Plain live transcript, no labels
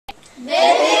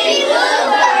Biffy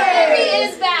Bluebird! Biffy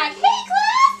is back. Hey,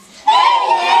 class! Hey,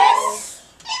 yes!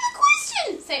 I have a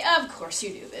question. Say, of course you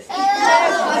do, Biffy.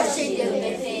 Of course you do,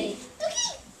 Biffy.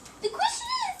 Okay, the question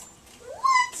is,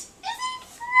 what is a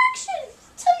fraction?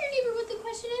 Tell your neighbor what the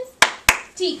question is.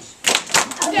 Teach.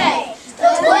 Okay, the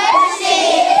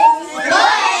question is,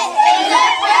 what is a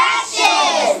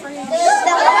fraction?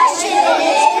 The question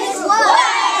is, what?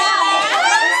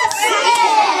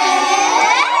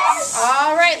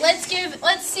 All right, let's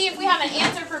see if we have an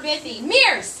answer for Biffy.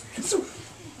 Mears.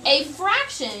 A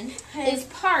fraction is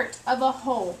part of a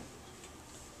whole.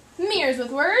 Mears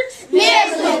with words.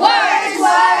 Mears with words,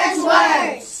 words,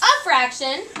 words. A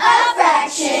fraction. A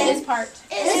fraction Is part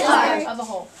of a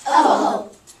whole. of a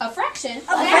whole. A fraction. A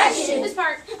fraction Is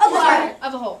part of of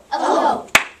a whole. a whole.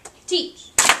 Teach.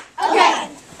 Okay.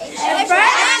 A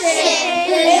fraction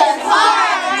is a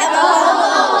part of a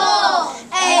whole.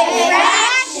 A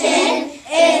fraction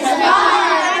is a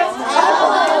part of a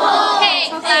whole. Hey,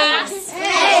 class.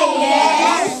 Hey,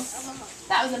 yes.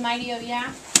 That was a mighty oh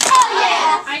yeah. Oh,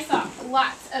 yeah. I saw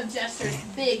lots of gestures,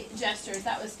 big gestures.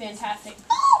 That was fantastic.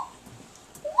 Oh,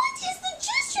 what is the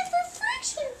gesture for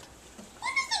fraction?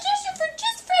 What is the gesture for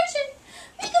just fraction?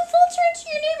 Make a full turn to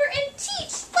your neighbor and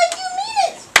teach like you mean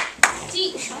it.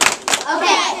 Teach.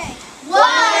 Okay.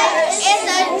 What is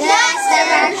the gesture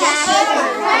for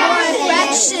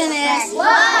fraction?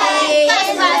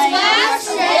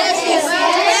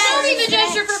 Show me the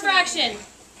gesture for fraction.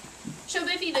 Show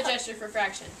Biffy the gesture for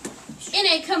fraction. In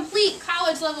a complete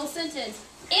college-level sentence,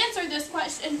 answer this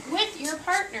question with your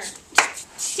partner.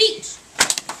 Teach.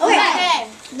 Okay.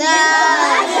 The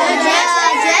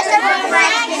gesture for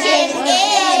fraction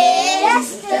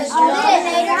is the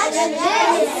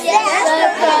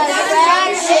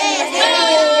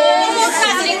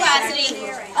Classity.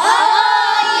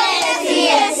 Oh,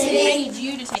 yes, I need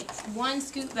you to take one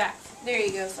scoot back. There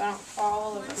you go, so I don't fall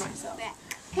all over myself.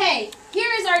 Okay,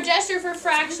 here is our gesture for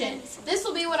fraction. This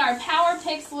will be what our Power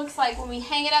Picks looks like when we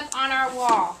hang it up on our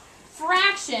wall.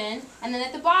 Fraction, and then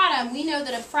at the bottom, we know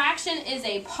that a fraction is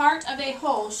a part of a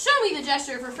whole. Show me the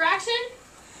gesture for fraction.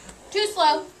 Too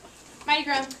slow. Mighty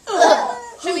Grum.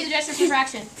 Show me the gesture for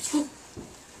fraction.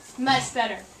 Much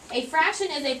better. A fraction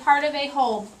is a part of a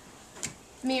whole.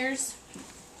 Mears.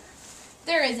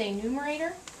 There is a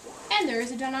numerator, and there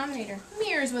is a denominator.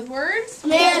 Mears with words.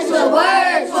 Mears with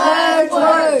words, words,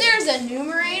 words. There's a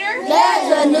numerator.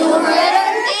 There's a numerator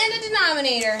And a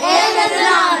denominator. and a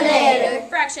denominator.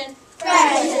 Fraction.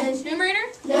 Fraction. Numerator.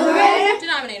 Numerator.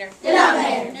 Denominator.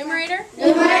 Denominator. Numerator.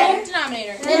 Numerator.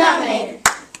 Denominator. Denominator.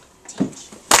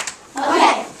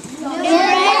 Okay.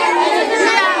 Numerator and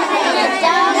denominator.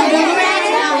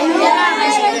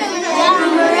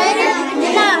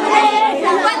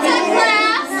 What's up,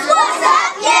 class? What's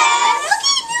up, yes?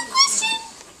 Okay, new question.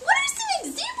 What are some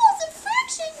examples of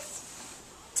fractions?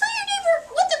 Tell your neighbor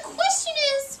what the question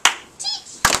is.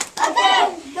 Teach. Okay.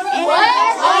 What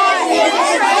are the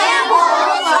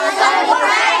examples of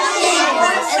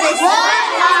fractions? What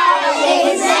are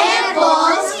the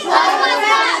examples of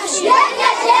fractions?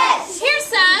 Yes. Here's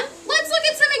some. Let's look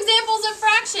at some examples of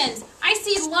fractions. I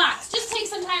see lots. Just take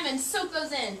some time and soak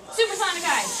those in. Supersonic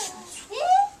eyes.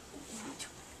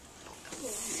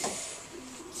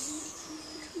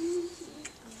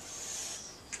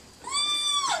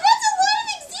 That's a lot of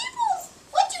examples.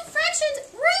 What do fractions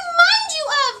remind you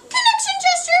of? Connection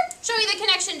gesture. Show me the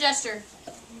connection gesture.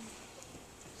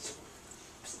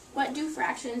 What do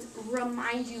fractions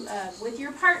remind you of? With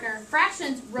your partner,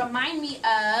 fractions remind me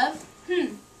of,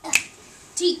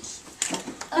 teach.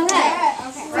 Okay.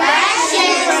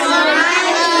 Fractions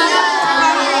remind me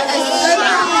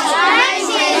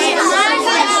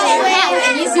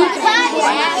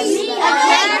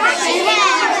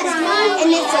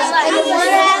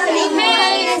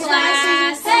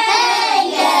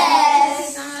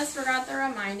Forgot the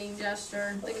reminding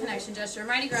gesture, the connection gesture.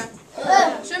 Mighty Grum,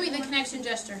 show me the connection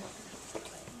gesture.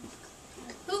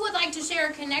 Who would like to share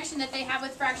a connection that they have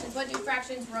with fractions? What do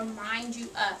fractions remind you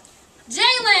of?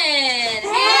 Jalen!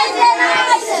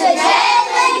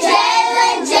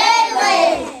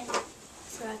 Jalen!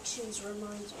 Fractions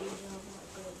reminds me of my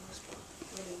grandma's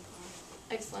wedding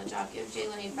party. Excellent job. Give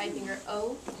Jalen a five finger.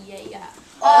 Oh, yeah.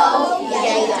 Oh,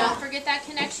 yeah. Don't forget that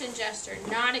connection gesture.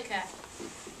 Nautica.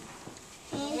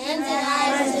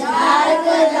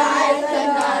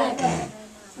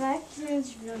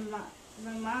 Fractions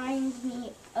remind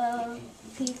me of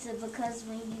pizza because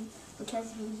when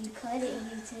you cut it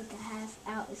and you take a half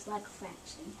out, it's like a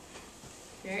fraction.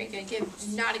 Very good. Give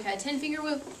Nautica a 10-finger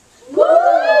whoop. Woo!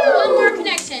 One more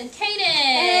connection.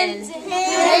 Caden.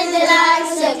 Caden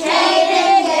likes to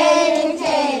Caden.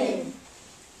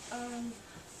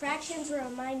 fractions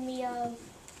remind me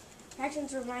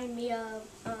of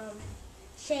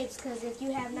shapes, because if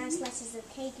you have 9 slices of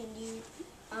cake and you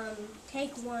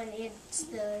take one, it's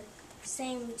the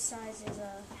same size as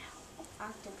a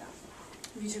octagon.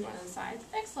 You took one of the sides.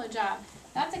 Excellent job.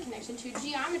 That's a connection to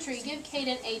geometry. Give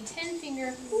Kaden a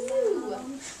 10-finger woo.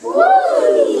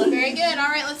 Woo! Very good. All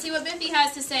right, let's see what Biffy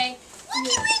has to say.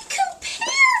 What can we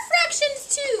compare fractions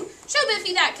to? Show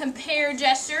Biffy that compare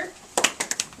gesture.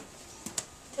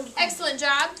 Excellent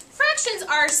job. Fractions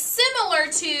are similar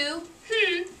to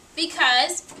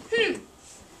because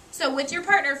So with your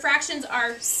partner, fractions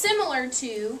are similar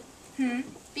to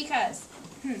because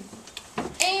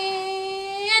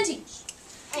and teach.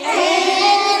 Hey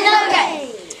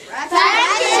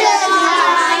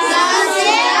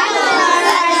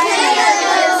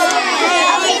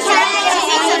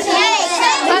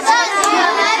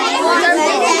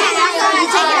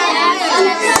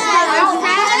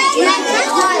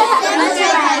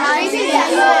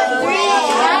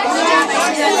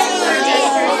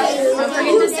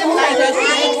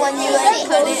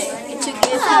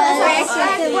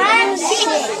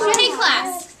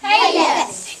class. Hey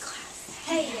yes. Hey class.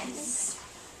 Hey yes.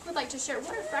 Would like to share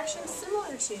what are fractions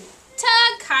similar to?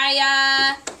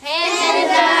 Takaya.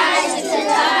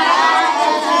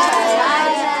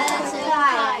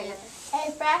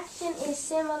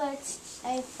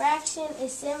 A fraction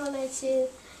is similar to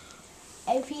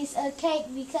a piece of cake,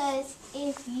 because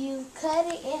if you cut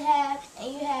it in half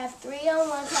and you have 3 on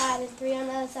one side and 3 on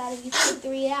the other side, if you take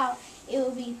 3 out, it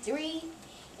will be 3,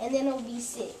 and then it will be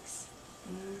 6.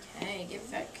 Okay, give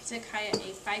Takaya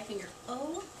a 5-finger.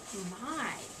 Oh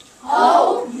my.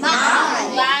 Oh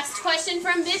my. Last question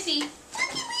from Biffy. What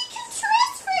can we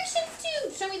contrast fractions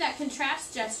to? Show me that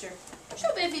contrast gesture.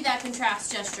 Show Biffy that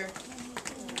contrast gesture.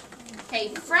 Okay,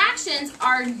 fractions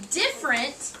are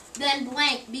different than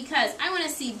blank because I want to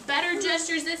see better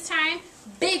gestures this time,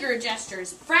 bigger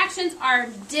gestures. Fractions are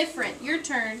different. Your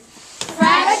turn.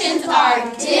 Fractions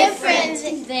are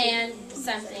different than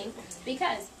something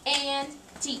because and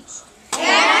teach.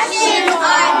 Fractions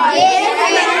are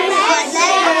different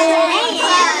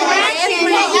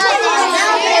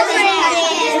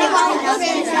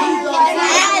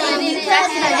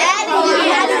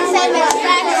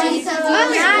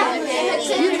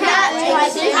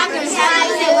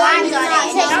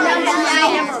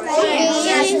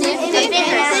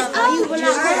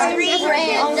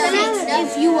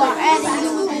if you are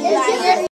adding